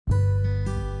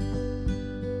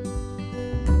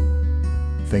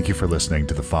Thank you for listening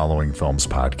to the Following Films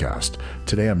podcast.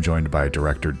 Today I'm joined by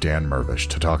director Dan Mirvish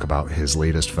to talk about his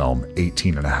latest film,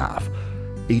 18 and a Half.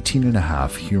 18 and a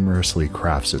Half humorously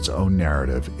crafts its own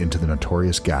narrative into the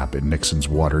notorious gap in Nixon's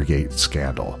Watergate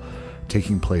scandal.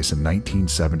 Taking place in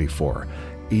 1974,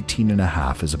 18 and a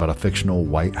Half is about a fictional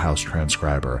White House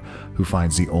transcriber who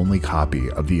finds the only copy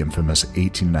of the infamous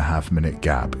 18 and a half minute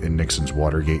gap in Nixon's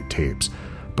Watergate tapes,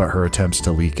 but her attempts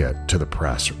to leak it to the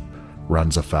press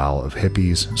runs afoul of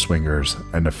hippies, swingers,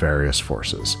 and nefarious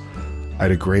forces. I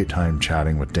had a great time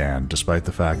chatting with Dan, despite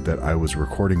the fact that I was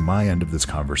recording my end of this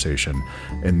conversation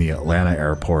in the Atlanta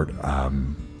airport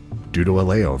due to a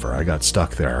layover. I got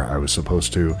stuck there. I was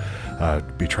supposed to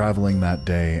be traveling that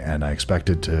day, and I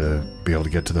expected to be able to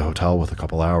get to the hotel with a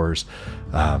couple hours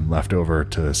left over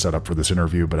to set up for this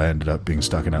interview, but I ended up being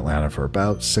stuck in Atlanta for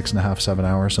about 6.5, 7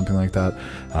 hours, something like that.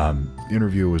 The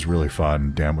interview was really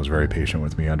fun. Dan was very patient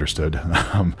with me, understood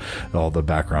all the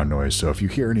background noise. So if you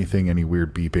hear anything, any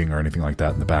weird beeping or anything like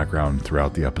that in the background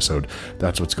throughout the episode,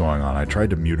 that's what's going on. I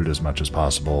tried to mute it as much as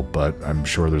possible, but I'm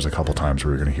sure there's a couple times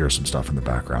where you're going to hear some stuff in the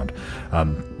background.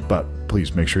 But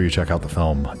please make sure you check out the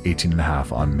film 18 and a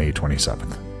Half on May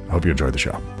 27th. I hope you enjoyed the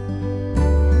show.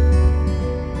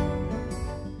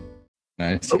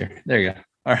 Nice. There you go.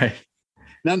 All right.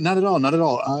 Not at all. Not at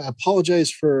all. I apologize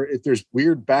for if there's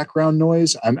weird background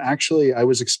noise. I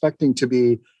was expecting to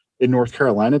be in North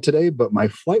Carolina today, but my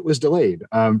flight was delayed.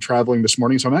 I'm traveling this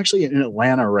morning. So I'm actually in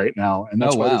Atlanta right now. And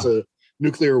that's why there's a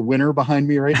nuclear winter behind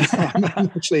me right now.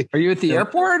 I'm actually, are you at the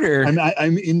airport or?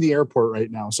 I'm in the airport right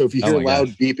now. So if you hear loud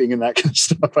beeping and that kind of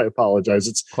stuff, I apologize.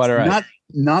 It's quite all right.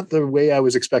 Not the way I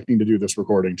was expecting to do this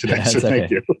recording today. So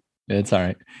thank you. It's all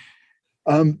right.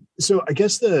 So I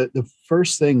guess the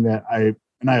first thing that I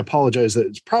apologize that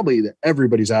it's probably that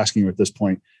everybody's asking you at this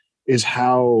point is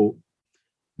how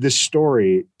this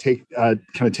story kind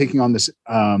of taking on this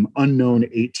unknown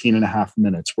 18 and a half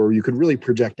minutes where you could really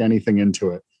project anything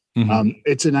into it. Mm-hmm.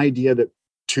 It's an idea that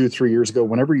 2-3 years ago,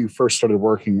 whenever you first started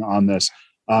working on this,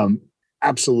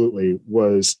 absolutely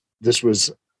was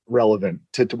relevant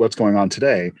to what's going on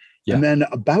today. Yeah. And then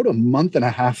about a month and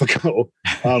a half ago,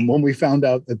 when we found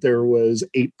out that there was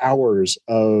 8 hours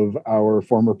of our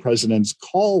former president's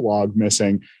call log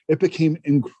missing, it became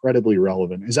incredibly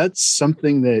relevant. Is that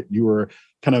something that you were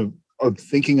kind of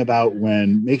thinking about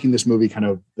when making this movie, kind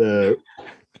of the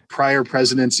prior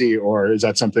presidency, or is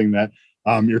that something that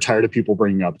you're tired of people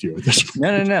bringing up to you at this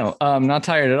point? No. I'm not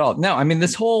tired at all. No, I mean,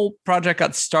 this whole project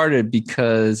got started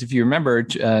because if you remember,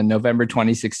 November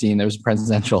 2016, there was a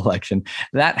presidential election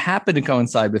that happened to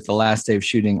coincide with the last day of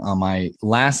shooting on my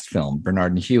last film,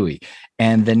 Bernard and Huey.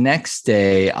 And the next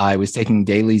day I was taking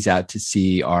dailies out to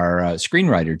see our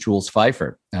screenwriter, Jules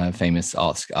Feiffer, famous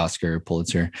Oscar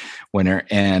Pulitzer winner.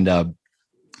 And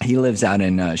he lives out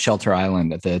in Shelter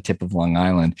Island at the tip of Long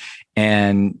Island.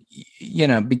 And,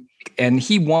 and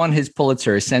he won his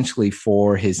Pulitzer essentially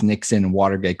for his Nixon and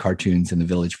Watergate cartoons in the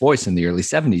Village Voice in the early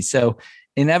 70s. So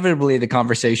inevitably, the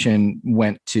conversation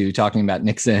went to talking about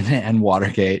Nixon and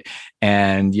Watergate.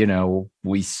 And,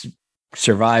 we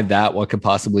survived that. What could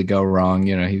possibly go wrong?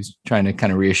 He was trying to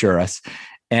kind of reassure us.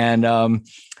 And then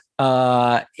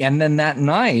that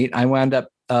night, I wound up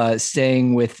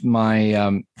staying with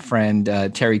my friend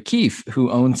Terry Keefe,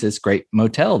 who owns this great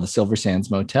motel, the Silver Sands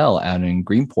Motel out in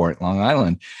Greenport, Long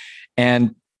Island.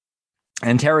 And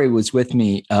Terry was with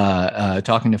me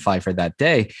talking to Pfeiffer that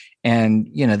day. And,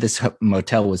 this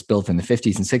motel was built in the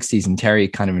 50s and 60s, and Terry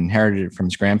kind of inherited it from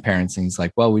his grandparents. And he's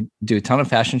like, well, we do a ton of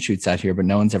fashion shoots out here, but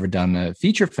no one's ever done a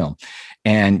feature film.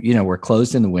 And, we're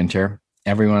closed in the winter.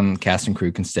 Everyone, cast and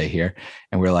crew, can stay here.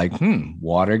 And we're like,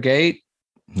 Watergate,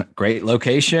 great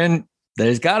location.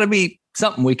 There's got to be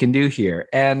something we can do here.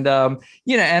 And,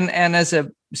 and as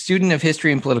a student of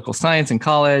history and political science in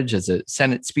college, as a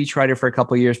Senate speechwriter for a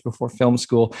couple of years before film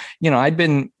school, I'd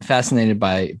been fascinated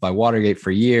by Watergate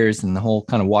for years, and the whole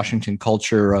kind of Washington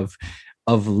culture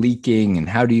of leaking and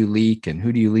how do you leak and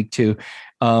who do you leak to.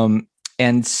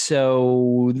 And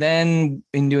so then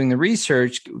in doing the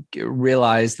research,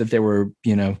 realized that there were,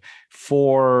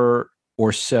 4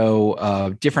 or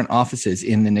so different offices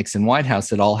in the Nixon White House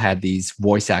that all had these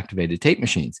voice-activated tape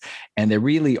machines. And there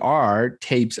really are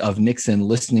tapes of Nixon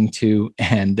listening to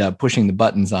and pushing the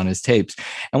buttons on his tapes.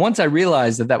 And once I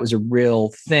realized that was a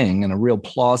real thing and a real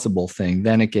plausible thing,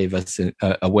 then it gave us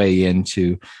a way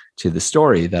into the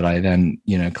story that I then,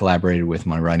 collaborated with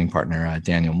my writing partner,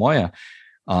 Daniel Moya,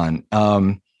 on.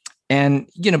 But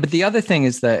the other thing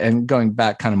is that, and going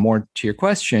back kind of more to your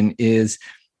question, is,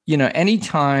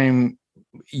 anytime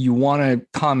you want to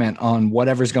comment on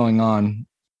whatever's going on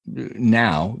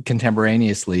now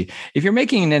contemporaneously, if you're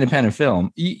making an independent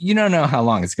film, you don't know how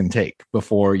long it's going to take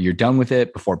before you're done with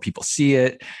it, before people see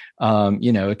it.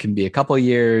 It can be a couple of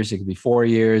years, it could be 4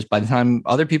 years. By the time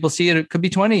other people see it, it could be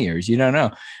 20 years. You don't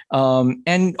know.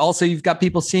 And also you've got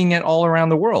people seeing it all around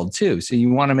the world too. So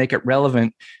you want to make it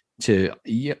relevant to,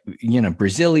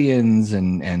 Brazilians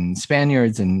and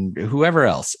Spaniards and whoever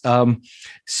else.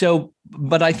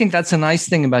 But I think that's a nice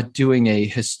thing about doing a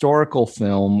historical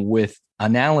film with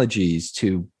analogies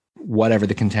to whatever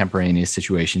the contemporaneous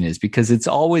situation is, because it's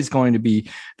always going to be,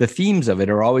 the themes of it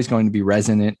are always going to be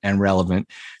resonant and relevant.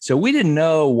 So we didn't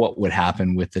know what would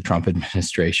happen with the Trump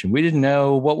administration. We didn't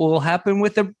know what will happen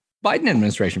with the Biden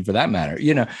administration, for that matter,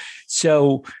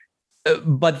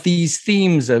 but these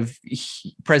themes of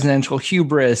presidential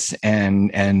hubris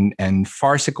and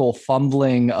farcical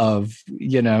fumbling of,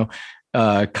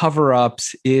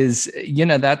 cover-ups is,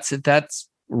 that's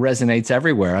resonates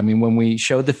everywhere. I mean, when we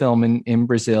showed the film in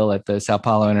Brazil at the Sao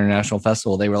Paulo International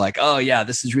Festival, they were like, oh yeah,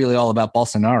 this is really all about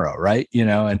Bolsonaro, right?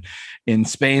 And in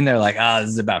Spain, they're like,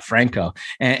 this is about Franco.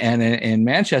 And in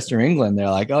Manchester, England, they're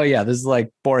like, oh yeah, this is like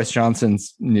Boris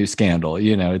Johnson's new scandal.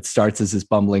 It starts as this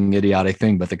bumbling, idiotic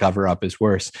thing, but the cover up is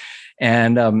worse.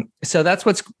 And so that's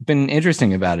what's been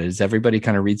interesting about it, is everybody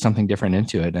kind of reads something different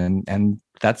into it. And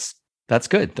that's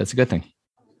good. That's a good thing.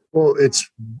 Well, it's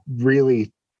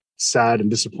really sad and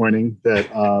disappointing that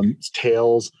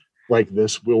tales like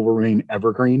this will remain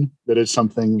evergreen. That is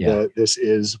something that this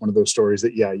is one of those stories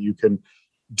that, you can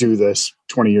do this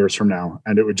 20 years from now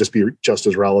and it would just be just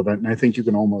as relevant. And I think you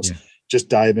can almost just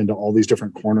dive into all these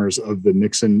different corners of the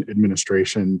Nixon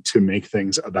administration to make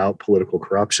things about political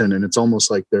corruption. And it's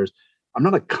almost like I'm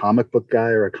not a comic book guy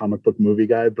or a comic book movie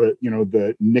guy, but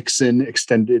the Nixon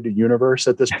extended universe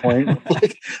at this point,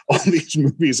 like all these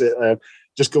movies that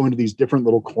just go into these different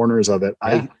little corners of it.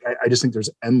 Yeah. I just think there's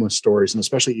endless stories, and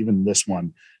especially even this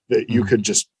one, that you could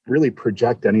just really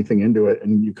project anything into it.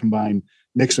 And you combine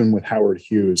Nixon with Howard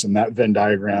Hughes and that Venn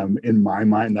diagram, in my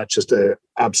mind, that's just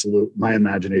my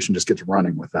imagination just gets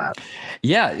running with that.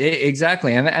 Yeah,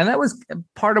 exactly. And that was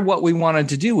part of what we wanted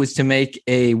to do, was to make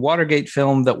a Watergate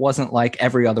film that wasn't like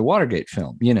every other Watergate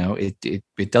film.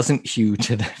 It doesn't hew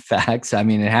to the facts. I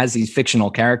mean, it has these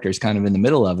fictional characters kind of in the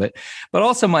middle of it, but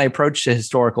also my approach to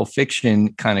historical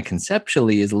fiction kind of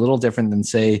conceptually is a little different than,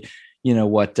 say,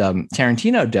 what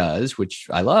Tarantino does, which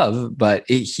I love, but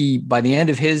by the end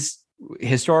of his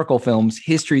historical films,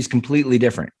 history is completely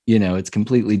different. It's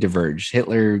completely diverged.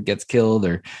 Hitler gets killed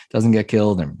or doesn't get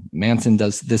killed, or Manson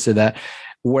does this or that.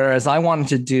 Whereas I wanted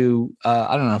to do,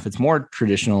 I don't know if it's more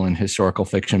traditional in historical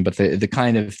fiction, but the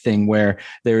kind of thing where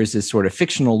there is this sort of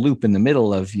fictional loop in the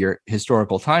middle of your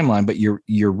historical timeline, but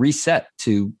you're reset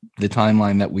to the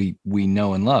timeline that we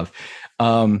know and love.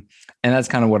 And that's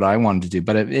kind of what I wanted to do.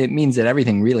 But it means that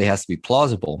everything really has to be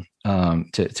plausible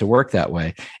to work that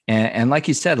way. And like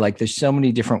you said, like there's so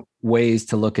many different ways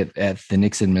to look at the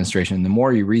Nixon administration. And the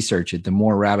more you research it, the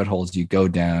more rabbit holes you go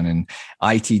down, and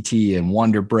ITT and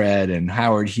Wonder Bread and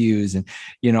Howard Hughes and,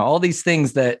 all these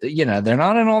things that, they're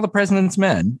not in All the President's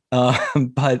Men,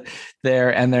 but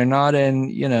they're not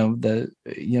in,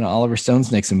 Oliver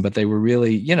Stone's Nixon, but they were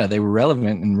really, they were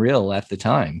relevant and real at the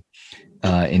time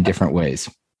in different ways.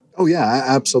 Oh yeah,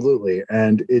 absolutely.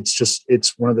 And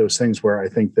it's one of those things where I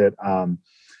think that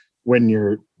when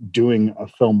you're doing a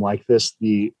film like this,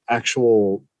 the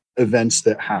actual events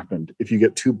that happened, if you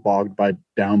get too bogged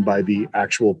down by the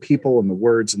actual people and the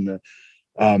words and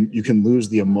you can lose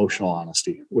the emotional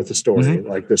honesty with a story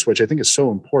like this, which I think is so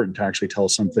important to actually tell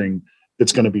something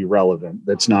that's going to be relevant.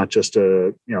 That's not just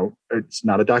it's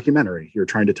not a documentary. You're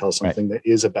trying to tell something that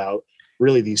is about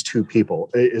really these two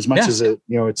people, as much as it's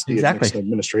the Nixon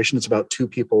administration. It's about two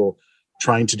people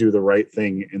trying to do the right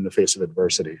thing in the face of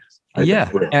adversity.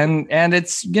 And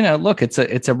it's look, it's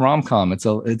a rom-com. It's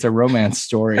a romance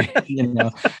story,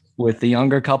 with the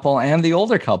younger couple and the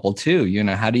older couple too.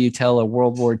 How do you tell a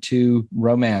World War II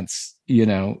romance, set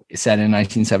in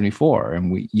 1974?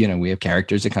 And we have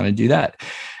characters that kind of do that.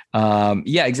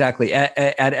 Exactly.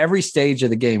 At every stage of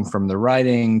the game, from the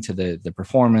writing to the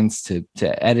performance to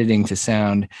editing to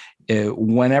sound,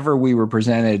 whenever we were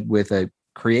presented with a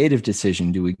creative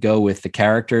decision, do we go with the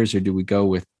characters or do we go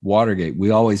with Watergate?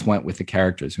 We always went with the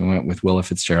characters. We went with Willa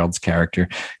Fitzgerald's character,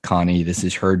 Connie. This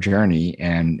is her journey,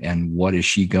 and what is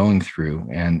she going through?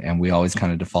 And we always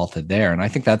kind of defaulted there. And I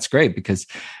think that's great, because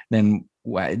then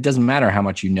it doesn't matter how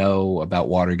much you know about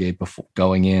Watergate before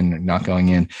going in or not going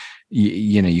in.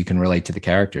 You can relate to the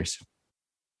characters.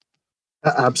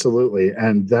 Absolutely.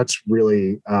 And that's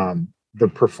really the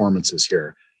performances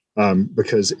here.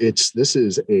 because this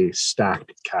is a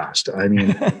stacked cast. I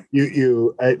mean,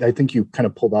 I think you kind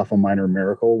of pulled off a minor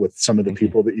miracle with some of the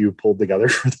people that you pulled together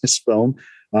for this film,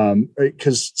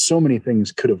 because so many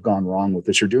things could have gone wrong with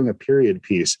this. You're doing a period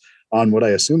piece on what I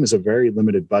assume is a very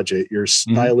limited budget. You're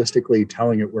stylistically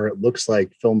telling it where it looks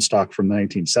like film stock from the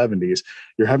 1970s.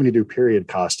 You're having to do period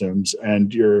costumes,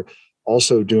 and you're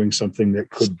also doing something that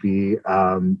could be,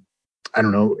 I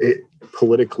don't know,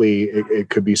 politically, it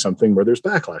could be something where there's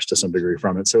backlash to some degree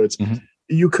from it. So it's,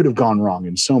 you could have gone wrong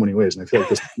in so many ways. And I feel like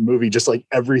this movie, just like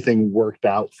everything worked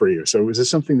out for you. So was this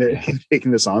something that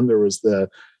taking this on, there was the,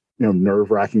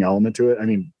 nerve-wracking element to it? I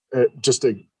mean, just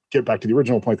to get back to the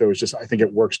original point, though, is just, I think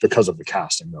it works because of the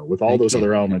casting, though. With all those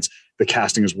other elements, the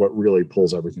casting is what really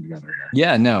pulls everything together here.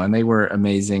 Yeah, no, and they were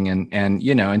amazing. And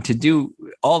and to do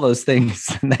all those things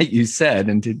that you said,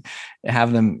 and to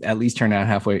have them at least turn out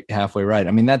halfway right.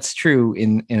 I mean, that's true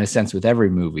in a sense with every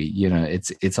movie.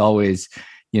 It's always,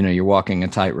 you're walking a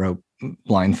tightrope,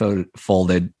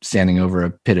 blindfolded, standing over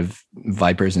a pit of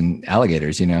vipers and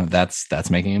alligators. That's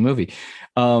making a movie.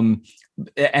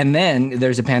 And then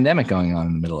there's a pandemic going on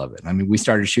in the middle of it. I mean, we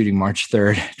started shooting March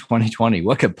 3rd, 2020.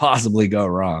 What could possibly go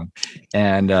wrong?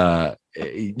 And, and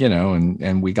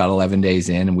we got 11 days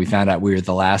in, and we found out we were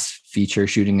the last feature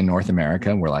shooting in North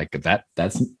America. And we're like,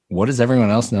 that's what does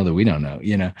everyone else know that we don't know,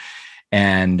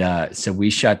 And so we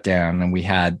shut down, and we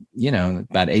had,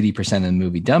 about 80% of the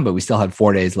movie done, but we still had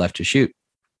 4 days left to shoot.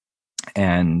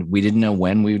 And we didn't know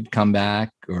when we would come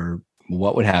back or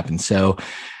what would happen.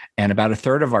 And about a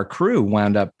third of our crew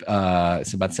wound up,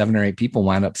 so about 7 or 8 people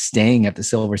wound up staying at the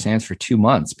Silver Sands for 2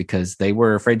 months because they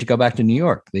were afraid to go back to New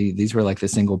York. These were like the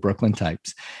single Brooklyn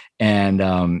types. And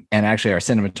actually our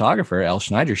cinematographer, Elle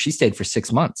Schneider, she stayed for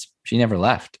 6 months. She never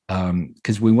left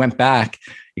because we went back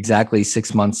exactly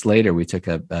 6 months later. We took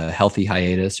a healthy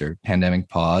hiatus or pandemic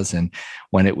pause. And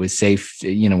when it was safe,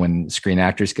 when Screen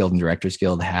Actors Guild and Directors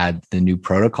Guild had the new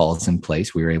protocols in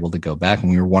place, we were able to go back,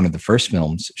 and we were one of the first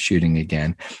films shooting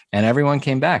again. And everyone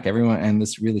came back. And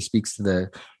this really speaks to the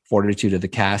fortitude of the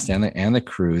cast and the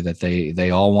crew, that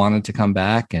they all wanted to come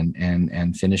back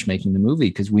and finish making the movie,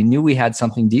 because we knew we had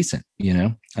something decent.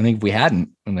 I think if we hadn't,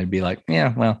 and they'd be like,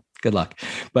 yeah, well, good luck.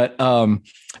 But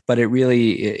it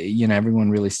really,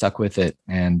 everyone really stuck with it.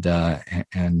 And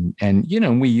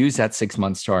we use that 6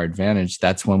 months to our advantage.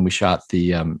 That's when we shot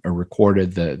or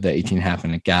recorded the 18.5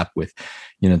 minute gap with,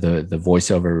 the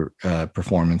voiceover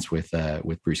performance with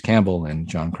Bruce Campbell and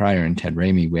John Cryer and Ted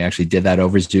Raimi. We actually did that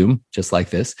over Zoom, just like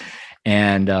this.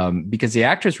 And because the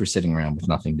actors were sitting around with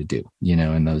nothing to do,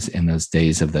 in those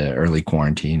days of the early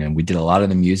quarantine. And we did a lot of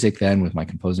the music then with my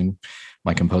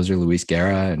composer, Luis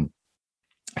Guerra, and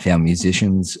I found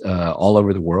musicians all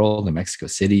over the world, in Mexico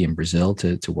City and Brazil,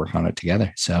 to work on it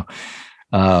together. So,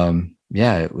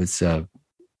 it was, so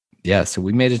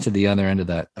we made it to the other end of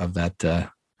that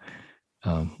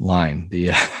line.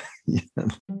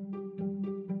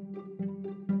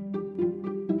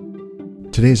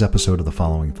 Today's episode of the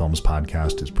Following Films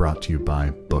podcast is brought to you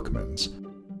by Bookman's.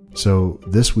 So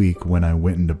this week when I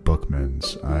went into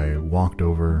Bookman's, I walked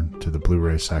over to the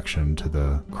Blu-ray section, to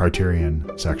the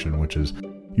Criterion section, which is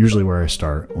usually where I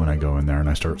start when I go in there, and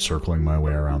I start circling my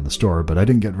way around the store. But I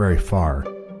didn't get very far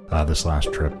this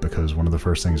last trip, because one of the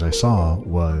first things I saw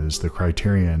was the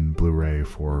Criterion Blu-ray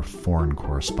for Foreign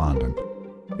Correspondent.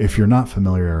 If you're not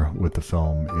familiar with the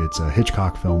film, it's a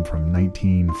Hitchcock film from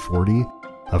 1940.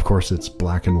 Of course, it's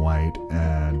black and white,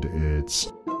 and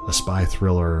it's a spy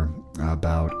thriller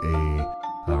about a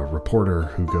reporter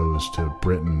who goes to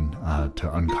Britain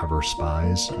to uncover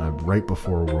spies right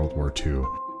before World War II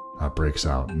breaks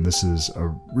out. And this is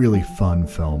a really fun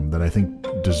film that I think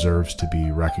deserves to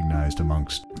be recognized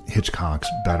amongst Hitchcock's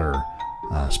better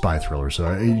spy thrillers. So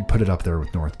I put it up there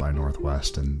with North by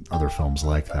Northwest and other films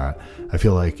like that. I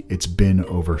feel like it's been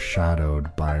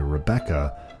overshadowed by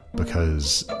Rebecca,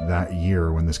 because that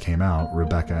year when this came out,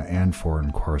 Rebecca and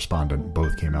Foreign Correspondent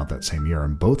both came out that same year,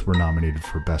 and both were nominated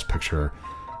for Best Picture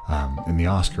in the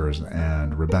Oscars,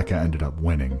 and Rebecca ended up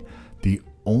winning. The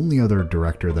only other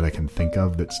director that I can think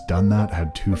of that's done that,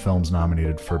 had 2 films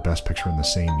nominated for Best Picture in the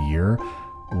same year,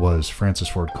 was Francis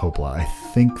Ford Coppola. I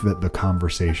think that The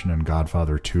Conversation and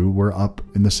Godfather 2 were up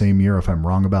in the same year. If I'm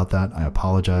wrong about that, I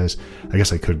apologize. I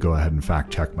guess I could go ahead and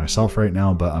fact check myself right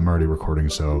now, but I'm already recording,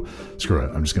 so screw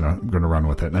it. I'm just gonna run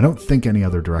with it. And I don't think any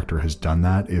other director has done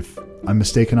that. If I'm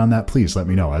mistaken on that, please let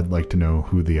me know. I'd like to know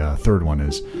who the third one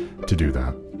is to do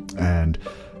that. And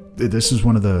this is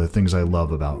one of the things I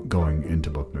love about going into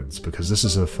Bookman's, because this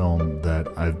is a film that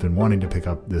I've been wanting to pick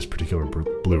up this particular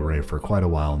Blu-ray for quite a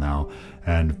while now,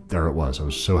 and there it was. I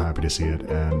was so happy to see it,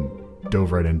 and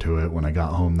dove right into it when I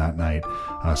got home that night,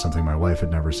 something my wife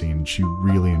had never seen. She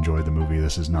really enjoyed the movie.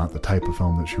 This is not the type of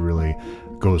film that she really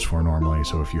goes for normally.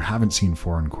 So if you haven't seen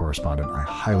Foreign Correspondent, I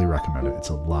highly recommend it. It's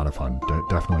a lot of fun.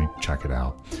 Definitely check it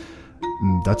out.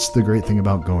 And that's the great thing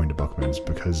about going to Bookman's,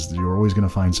 because you're always going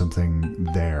to find something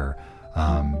there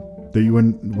that you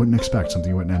wouldn't expect, something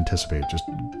you wouldn't anticipate. Just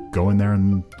go in there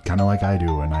and kind of like I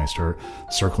do, and I start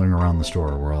circling around the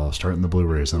store where I'll start in the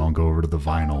Blu-rays, and I'll go over to the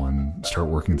vinyl and start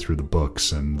working through the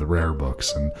books and the rare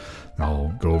books, and I'll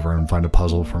go over and find a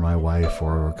puzzle for my wife,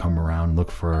 or come around and look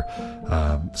for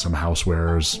some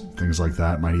housewares, things like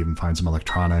that. Might even find some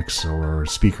electronics or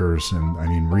speakers. And I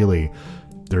mean, really,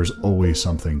 there's always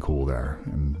something cool there.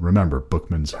 And remember,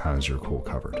 Bookman's has your cool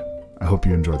covered. I hope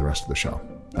you enjoy the rest of the show.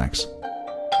 Thanks.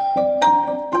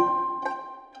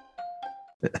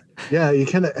 Yeah, you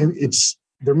kind of,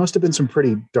 there must have been some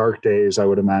pretty dark days, I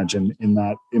would imagine, in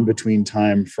that in between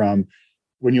time from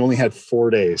when you only had 4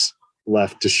 days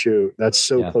left to shoot. That's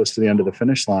so close to the end of the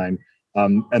finish line.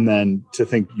 And then to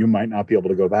think you might not be able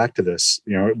to go back to this,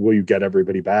 will you get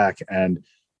everybody back? And,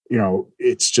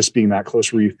 it's just being that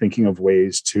close. Were you thinking of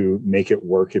ways to make it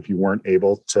work if you weren't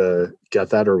able to get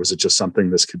that, or was it just something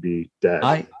this could be dead?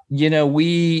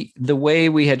 The way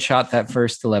we had shot that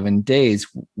first 11 days,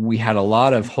 we had a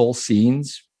lot of whole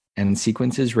scenes and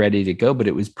sequences ready to go, but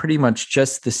it was pretty much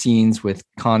just the scenes with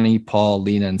Connie, Paul,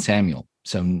 Lena, and Samuel.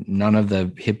 So none of the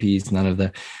hippies, none of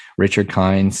the Richard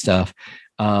Kind stuff.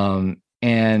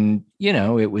 And,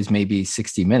 it was maybe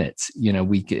 60 minutes,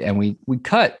 we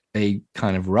cut a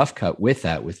kind of rough cut with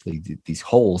that, with these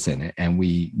holes in it. And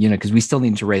we, cause we still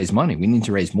need to raise money. We need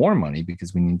to raise more money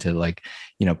because we need to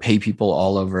pay people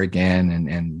all over again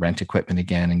and rent equipment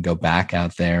again and go back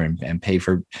out there and pay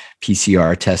for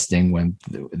PCR testing when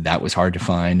that was hard to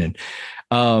find.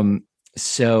 And,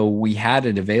 so we had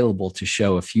it available to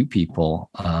show a few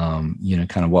people, kind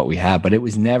of what we had, but it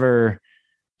was never.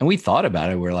 And we thought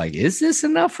about it. We're like, is this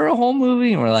enough for a whole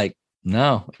movie? And we're like,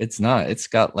 no, it's not. It's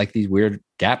got like these weird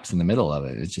gaps in the middle of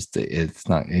it. It's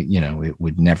not, it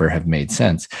would never have made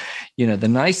sense. The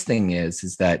nice thing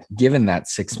is that given that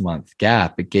 6-month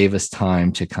gap, it gave us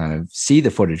time to kind of see the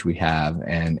footage we have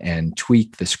and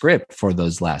tweak the script for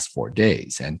those last 4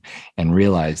 days and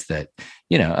realize that,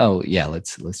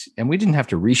 let's, and we didn't have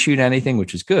to reshoot anything,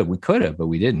 which is good. We could have, but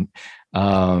we didn't.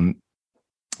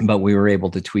 But we were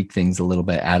able to tweak things a little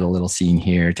bit, add a little scene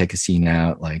here, take a scene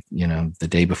out. The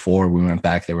day before we went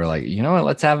back, they were like, you know what,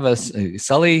 let's have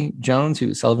Sullivan Jones,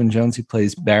 who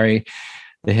plays Barry,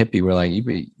 the hippie. We're like,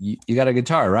 you got a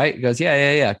guitar, right? He goes,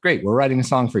 yeah. Great. We're writing a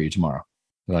song for you tomorrow.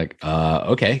 We're like,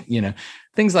 okay.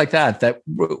 Things like that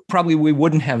probably we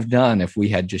wouldn't have done if we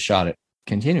had just shot it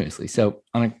continuously. So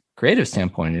on a creative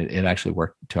standpoint, it actually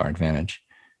worked to our advantage.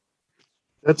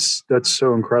 That's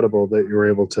so incredible that you were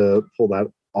able to pull that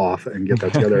off and get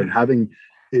that together. And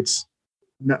it's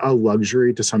a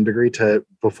luxury to some degree to,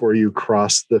 before you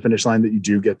cross the finish line, that you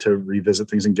do get to revisit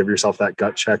things and give yourself that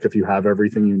gut check if you have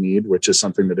everything you need, which is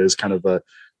something that is kind of a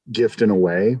gift in a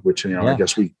way, which, I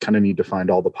guess we kind of need to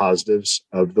find all the positives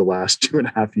of the last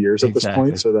 2.5 years at this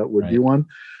point. So that would be one.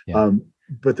 Yeah.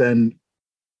 But then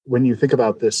when you think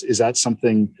about this, is that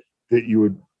something that you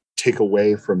would take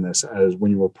away from this as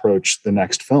when you approach the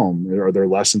next film? Are there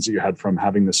lessons that you had from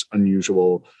having this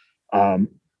unusual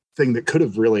thing that could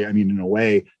have really, in a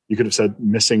way, you could have said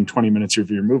missing 20 minutes of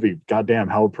your movie? Goddamn,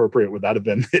 how appropriate would that have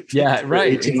been? Yeah,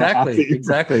 right.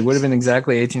 Exactly. It would have been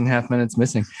exactly 18 and a half minutes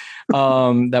missing.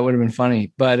 That would have been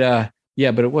funny. But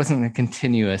but it wasn't a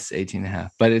continuous 18 and a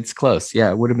half, but it's close.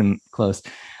 Yeah, it would have been close.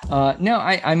 No,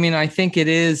 I think it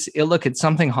is. Look, it's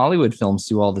something Hollywood films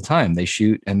do all the time. They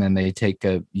shoot and then they take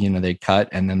they cut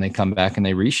and then they come back and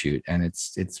they reshoot. And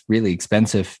it's really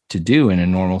expensive to do in a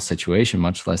normal situation,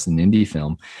 much less an indie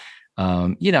film.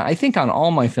 I think on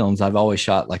all my films, I've always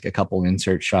shot like a couple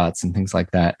insert shots and things like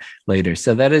that later.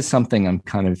 So that is something I'm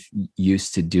kind of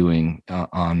used to doing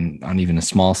on even a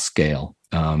small scale.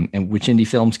 And which indie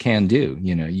films can do.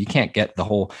 You can't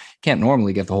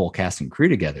normally get the whole cast and crew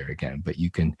together again, but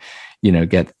you can,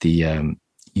 get the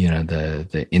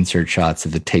insert shots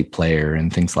of the tape player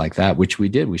and things like that, which we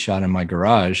did. We shot in my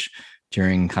garage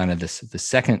during kind of the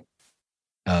second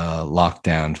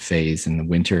lockdown phase in the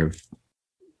winter of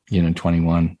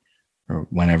 21 or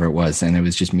whenever it was, and it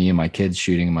was just me and my kids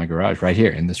shooting in my garage right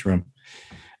here in this room.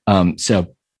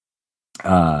 So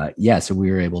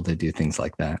we were able to do things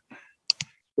like that.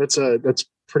 That's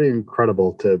pretty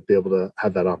incredible to be able to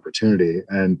have that opportunity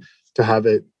and to have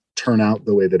it turn out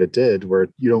the way that it did, where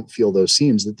you don't feel those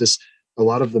seams. A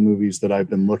lot of the movies that I've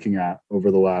been looking at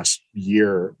over the last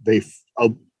year,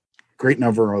 great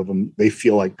number of them, they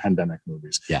feel like pandemic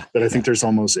movies. Yeah. But I think there's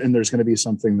almost, and there's going to be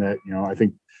something that, I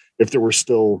think if there were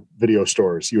still video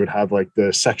stores, you would have like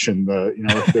the section,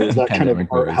 if there was that kind of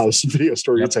art house video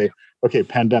store, you'd say, okay,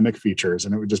 pandemic features.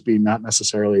 And it would just be not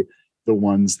necessarily the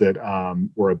ones that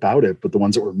were about it, but the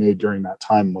ones that were made during that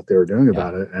time and what they were doing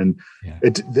about it. And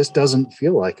this doesn't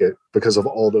feel like it because of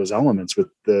all those elements with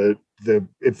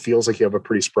it feels like you have a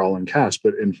pretty sprawling cast,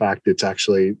 but in fact,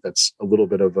 that's a little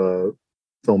bit of a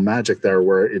film magic there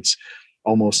where it's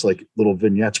almost like little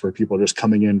vignettes where people are just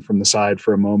coming in from the side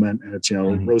for a moment, and it's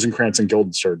Rosencrantz and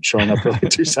Guildenstern showing up for like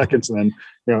 2 seconds and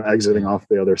then exiting off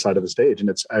the other side of the stage.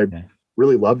 And I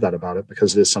really love that about it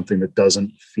because it is something that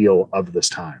doesn't feel of this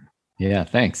time. Yeah,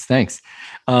 thanks.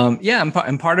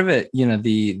 And part of it,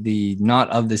 the not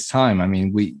of this time. I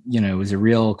mean, it was a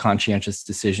real conscientious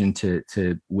decision to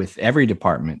with every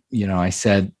department. I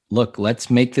said, look, let's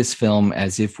make this film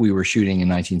as if we were shooting in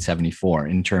 1974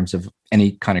 in terms of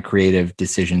any kind of creative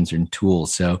decisions and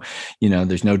tools. So,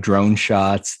 there's no drone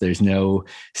shots, there's no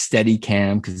steady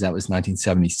cam because that was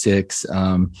 1976.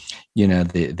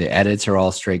 The edits are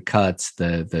all straight cuts.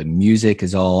 The music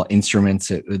is all instruments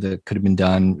that could have been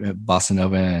done, bossa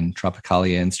nova and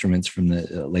tropicalia instruments from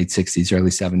the late 60s,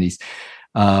 early 70s.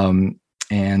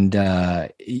 And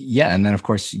then of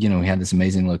course, we had this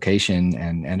amazing location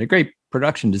and a great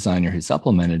production designer who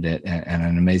supplemented it, and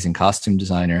an amazing costume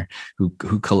designer who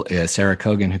Sarah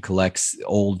Kogan, who collects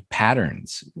old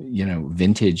patterns,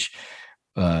 vintage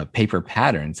paper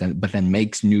patterns, but then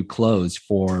makes new clothes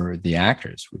for the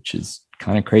actors, which is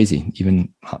kind of crazy.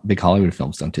 Even big Hollywood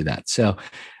films don't do that. So,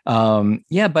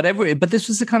 but this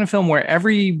was the kind of film where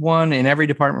everyone in every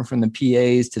department, from the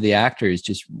PAs to the actors,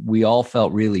 we all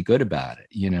felt really good about it.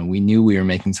 We knew we were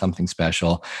making something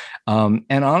special. And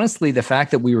honestly, the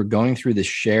fact that we were going through this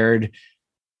shared,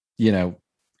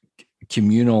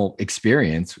 communal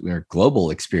experience or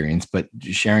global experience, but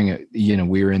sharing it,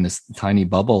 we were in this tiny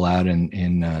bubble out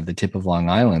in the tip of Long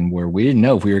Island where we didn't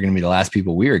know if we were going to be the last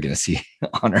people we were going to see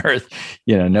on Earth.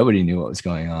 Nobody knew what was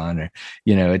going on, or,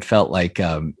 it felt like,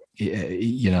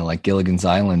 like Gilligan's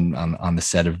Island on the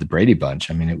set of the Brady Bunch.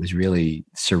 I mean, it was really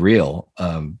surreal,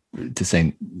 to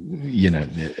say,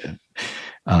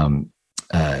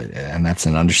 and that's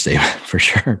an understatement for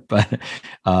sure. But,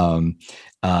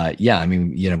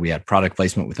 we had product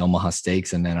placement with Omaha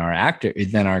Steaks, and then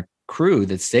our crew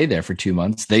that stayed there for 2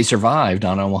 months, they survived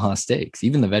on Omaha Steaks.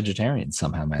 Even the vegetarians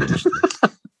somehow managed it.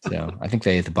 So I think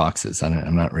they ate the boxes.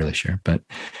 I'm not really sure, but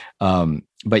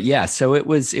yeah. So it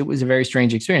was a very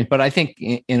strange experience. But I think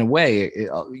in a way,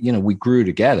 we grew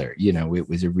together. It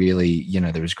was a really,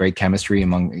 there was great chemistry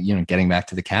among, getting back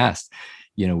to the cast.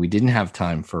 We didn't have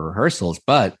time for rehearsals,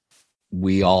 but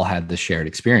we all had the shared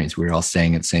experience. We were all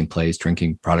staying at the same place,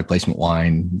 drinking product placement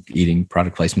wine, eating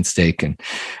product placement steak. And,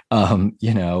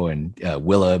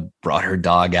 Willa brought her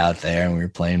dog out there and we were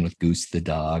playing with Goose, the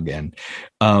dog. And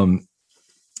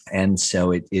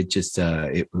so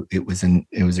it was a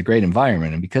great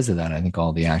environment. And because of that, I think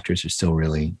all the actors are still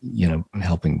really,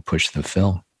 helping push the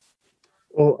film.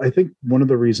 Well, I think one of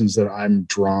the reasons that I'm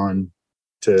drawn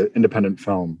to independent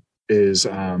film is,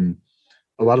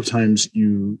 a lot of times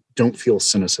you don't feel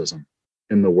cynicism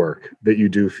in the work, that you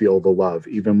do feel the love,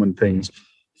 even when things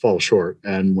fall short.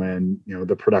 And when,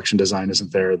 the production design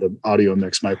isn't there, the audio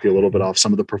mix might be a little bit off,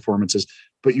 some of the performances,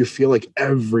 but you feel like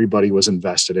everybody was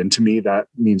invested. And to me, that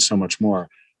means so much more.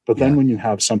 But then when you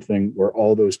have something where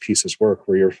all those pieces work,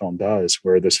 where your film does,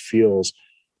 where this feels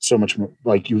so much more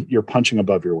like you're punching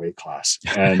above your weight class,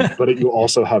 but you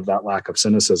also have that lack of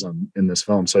cynicism in this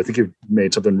film. So I think you've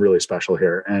made something really special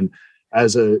here. And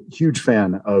as a huge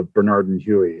fan of Bernard and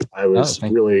Huey, I love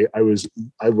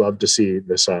to see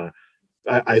this.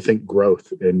 I think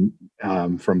growth in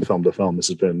from film to film. This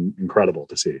has been incredible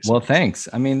to see. Well, thanks.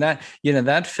 I mean, that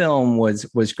film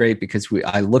was great because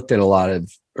I looked at a lot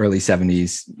of early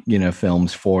 70s,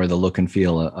 films for the look and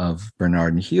feel of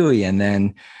Bernard and Huey. And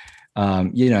then,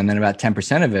 and then about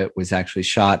 10% of it was actually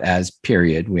shot as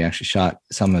period. We actually shot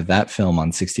some of that film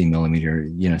on 16 millimeter,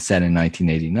 set in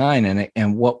 1989.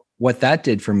 And what that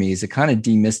did for me is it kind of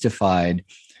demystified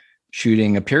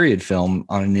shooting a period film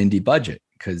on an indie budget,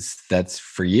 because that's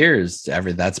for years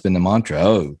that's been the mantra.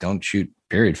 Oh, don't shoot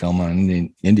period film on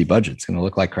an indie budget. It's going to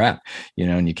look like crap,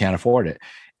 and you can't afford it.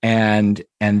 And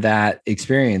that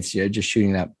experience, just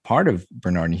shooting that part of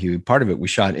Bernard and Huey, part of it we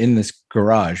shot in this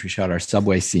garage. We shot our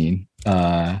subway scene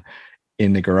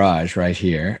in the garage right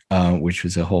here, which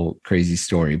was a whole crazy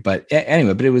story. But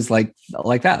anyway, but it was like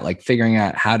that, like figuring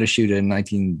out how to shoot a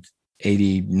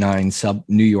 1989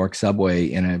 New York subway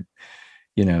in a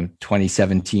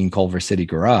 2017 Culver City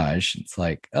garage. It's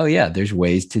like, oh yeah, there's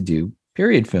ways to do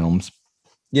period films,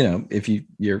 if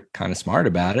you're kind of smart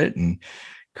about it and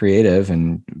creative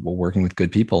and working with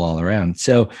good people all around.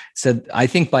 So I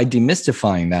think by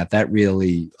demystifying that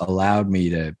really allowed me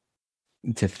to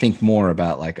think more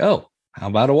about like, oh, how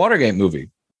about a Watergate movie?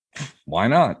 Why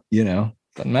not? Doesn't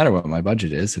matter what my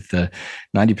budget is. If the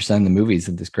 90% of the movies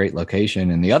at this great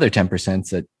location and the other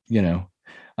 10%'s at,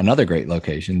 another great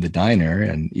location, the diner,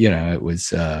 and, it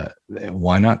was,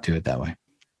 why not do it that way?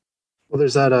 Well,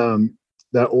 there's that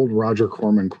old Roger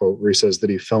Corman quote where he says that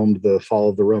he filmed the fall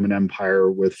of the Roman Empire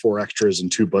with 4 extras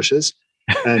and 2 bushes.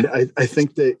 And I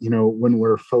think that, when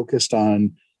we're focused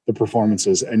on the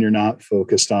performances and you're not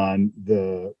focused on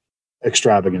the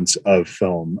extravagance of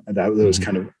film, those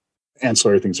kind of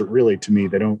ancillary things that really, to me,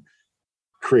 they don't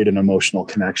create an emotional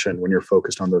connection when you're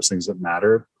focused on those things that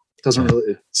matter. It doesn't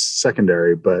really, it's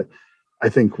secondary, but I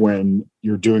think when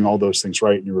you're doing all those things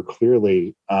right and you were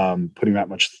clearly putting that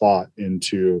much thought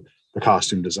into the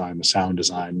costume design, the sound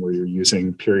design, where you're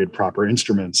using period proper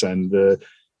instruments and the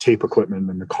tape equipment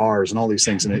and the cars and all these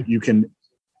things. And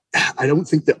I don't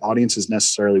think the audiences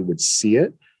necessarily would see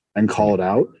it and call it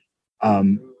out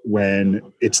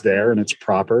when it's there and it's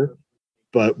proper,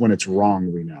 but when it's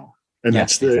wrong, we know. And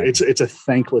that's exactly. It's a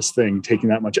thankless thing, taking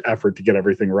that much effort to get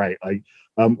everything right. Like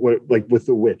with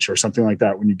The Witch or something like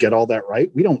that, when you get all that right,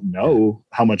 we don't know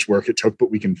how much work it took, but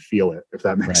we can feel it, if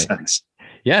that makes sense.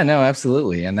 Yeah, no,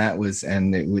 absolutely. And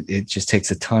it just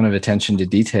takes a ton of attention to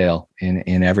detail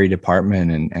in every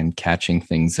department and catching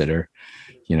things that are,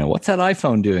 what's that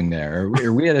iPhone doing there?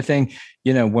 Or we had a thing,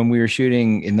 when we were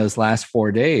shooting in those last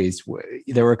 4 days,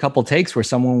 there were a couple takes where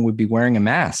someone would be wearing a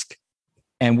mask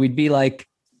and we'd be like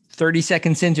 30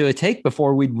 seconds into a take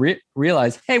before we'd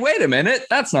realize, hey, wait a minute,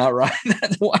 that's not right.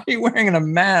 Why are you wearing a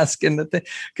mask? And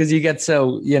because you get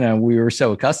so, we were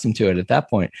so accustomed to it at that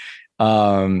point.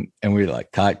 And we were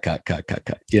like, cut.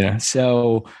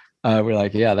 So we're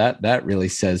like, yeah, that really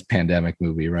says pandemic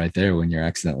movie right there when you're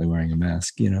accidentally wearing a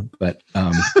mask,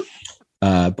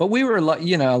 but we were, a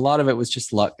lot of it was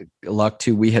just luck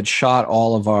too. We had shot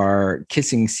all of our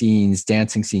kissing scenes,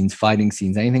 dancing scenes, fighting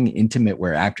scenes, anything intimate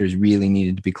where actors really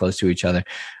needed to be close to each other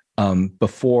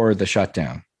before the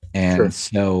shutdown. And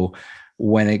so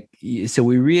so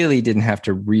we really didn't have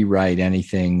to rewrite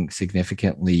anything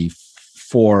significantly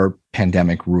for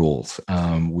pandemic rules.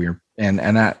 And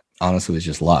that honestly was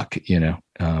just luck,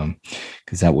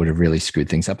 because that would have really screwed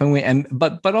things up.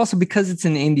 But also because it's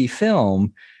an indie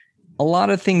film, a lot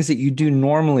of things that you do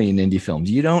normally in indie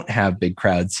films, you don't have big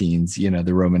crowd scenes,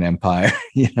 the Roman Empire,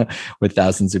 with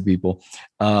thousands of people.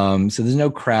 So there's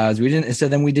no crowds. So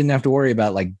then we didn't have to worry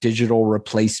about like digital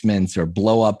replacements or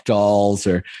blow up dolls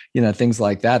or, things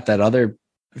like that other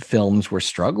films were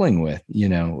struggling with,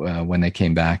 when they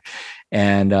came back.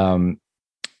 And, and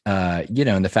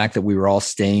the fact that we were all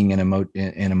staying in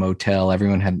a motel,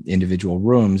 everyone had individual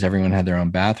rooms, everyone had their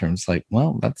own bathrooms. Like,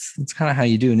 well, that's kind of how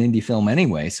you do an indie film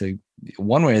anyway. So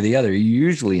one way or the other, you're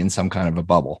usually in some kind of a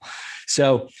bubble.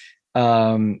 So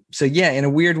yeah, in a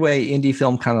weird way, indie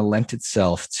film kind of lent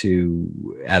itself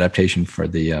to adaptation for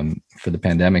the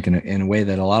pandemic in a way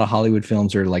that a lot of Hollywood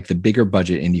films or like the bigger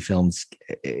budget indie films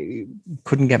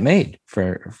couldn't get made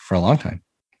for a long time.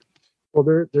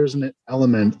 Well, there's an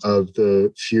element of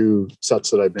the few sets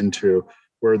that I've been to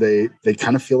where they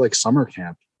kind of feel like summer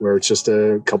camp, where it's just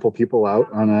a couple people out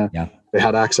on they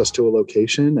had access to a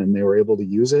location and they were able to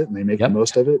use it and they make the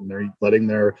most of it, and they're letting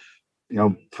their,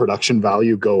 production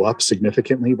value go up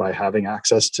significantly by having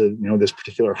access to, this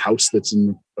particular house that's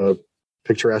in a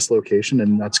picturesque location.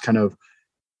 And that's kind of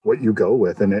what you go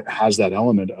with. And it has that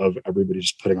element of everybody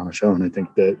just putting on a show. And I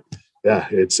think that,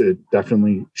 it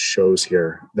definitely shows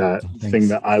here that thing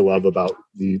that I love about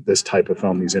this type of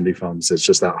film, these indie films, is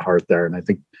just that heart there. And I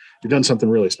think you've done something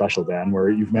really special, Dan, where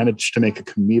you've managed to make a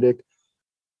comedic,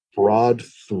 broad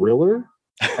thriller,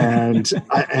 and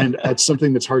it's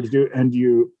something that's hard to do. And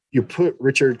you put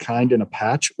Richard Kind in a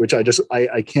patch, which I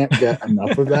can't get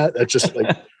enough of that. That's just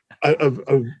like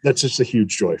that's just a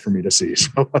huge joy for me to see.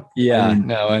 So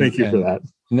thank you for that.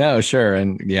 No, sure.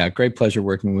 And yeah, great pleasure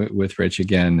working with Rich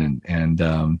again. And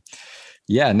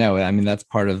that's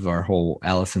part of our whole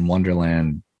Alice in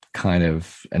Wonderland kind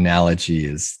of analogy,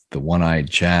 is the one-eyed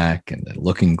Jack and the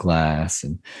looking glass.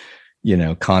 And,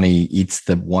 Connie eats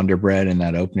the Wonder Bread in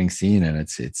that opening scene and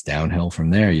it's downhill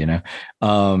from there,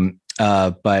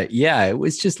 but yeah, it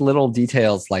was just little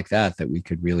details like that we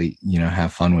could really,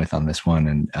 have fun with on this one.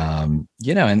 And,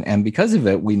 and because of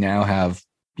it, we now have,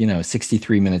 a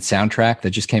 63-minute soundtrack that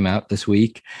just came out this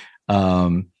week.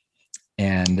 Where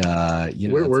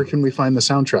can we find the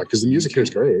soundtrack? Because the music here is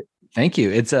great. Thank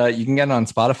you. It's you can get it on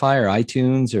Spotify or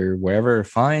iTunes or wherever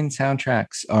fine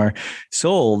soundtracks are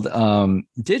sold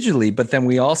digitally. But then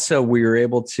we were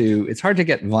able to. It's hard to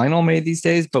get vinyl made these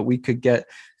days, but we could get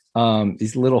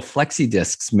these little flexi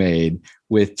discs made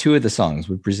with 2 of the songs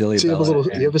with Brasilia. So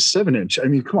you have a 7-inch. I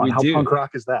mean, come on, how punk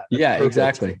rock is that? That's perfect.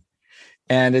 Exactly.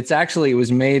 And it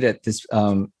was made at this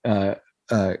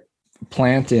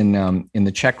plant in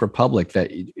the Czech Republic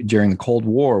that during the Cold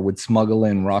War would smuggle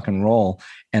in rock and roll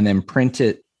and then print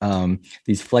it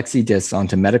these flexi discs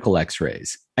onto medical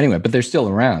X-rays. Anyway, but they're still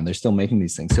around. They're still making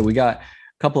these things. So we got a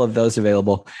couple of those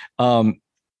available.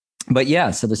 But yeah,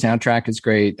 so the soundtrack is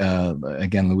great.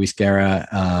 Again, Luis Guerra,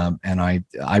 and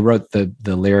I wrote the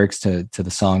lyrics to the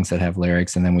songs that have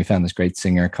lyrics, and then we found this great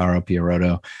singer, Caro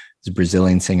Pieroto. It's a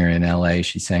Brazilian singer in LA.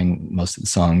 She sang most of the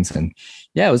songs, and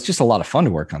yeah, it was just a lot of fun to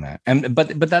work on that. And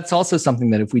but that's also something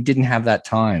that if we didn't have that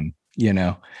time,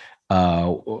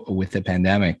 with the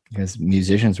pandemic, because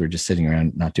musicians were just sitting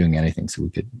around not doing anything, so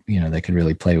we could, they could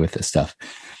really play with this stuff.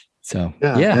 So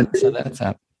yeah, so that's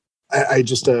that. I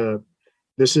just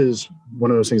this is one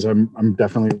of those things I'm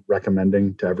definitely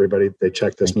recommending to everybody. They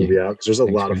check this movie out because there's a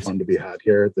lot of fun to be had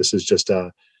here. This is just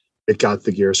it got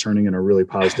the gears turning in a really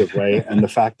positive way. And the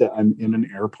fact that I'm in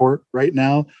an airport right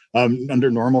now, under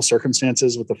normal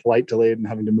circumstances with the flight delayed and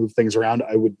having to move things around,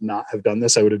 I would not have done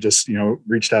this. I would have just,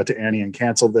 reached out to Annie and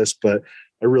canceled this, but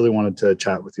I really wanted to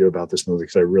chat with you about this movie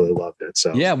because I really loved it.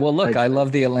 So yeah, well, look, I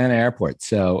love the Atlanta airport.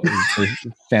 So it's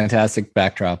a fantastic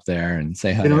backdrop there, and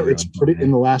say hi. It's pretty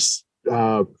in the last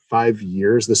 5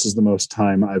 years, this is the most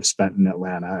time I've spent in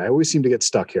Atlanta. I always seem to get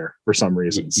stuck here for some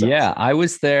reason. So. Yeah, I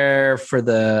was there for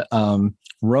the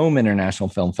Rome International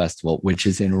Film Festival, which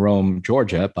is in Rome,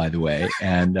 Georgia, by the way.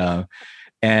 And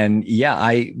yeah,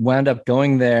 I wound up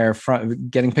going there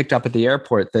getting picked up at the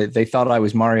airport. They thought I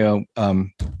was Mario Van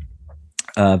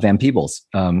Peebles,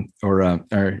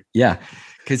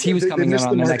 because he was coming in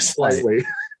on the next flight.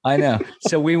 I know.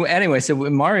 So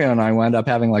Mario and I wound up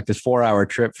having like this 4-hour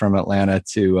trip from Atlanta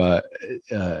to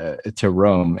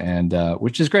Rome, and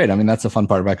which is great. I mean, that's the fun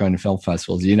part about going to film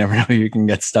festivals. You never know who you can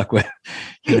get stuck with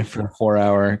for a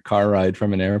 4-hour car ride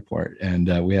from an airport.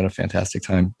 And we had a fantastic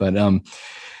time. But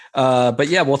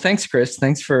yeah, well, thanks, Chris.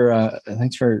 Thanks for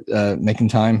making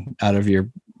time out of your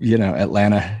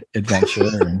Atlanta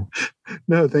adventure.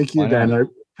 No, thank you, Dan.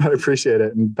 I appreciate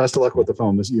it, and best of luck with the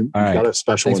film. You got a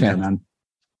special one, man.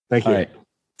 Thank you. All right.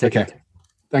 Take care.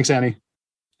 Thanks, Annie.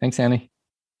 Thanks, Annie.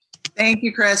 Thank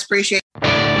you, Chris. Appreciate it.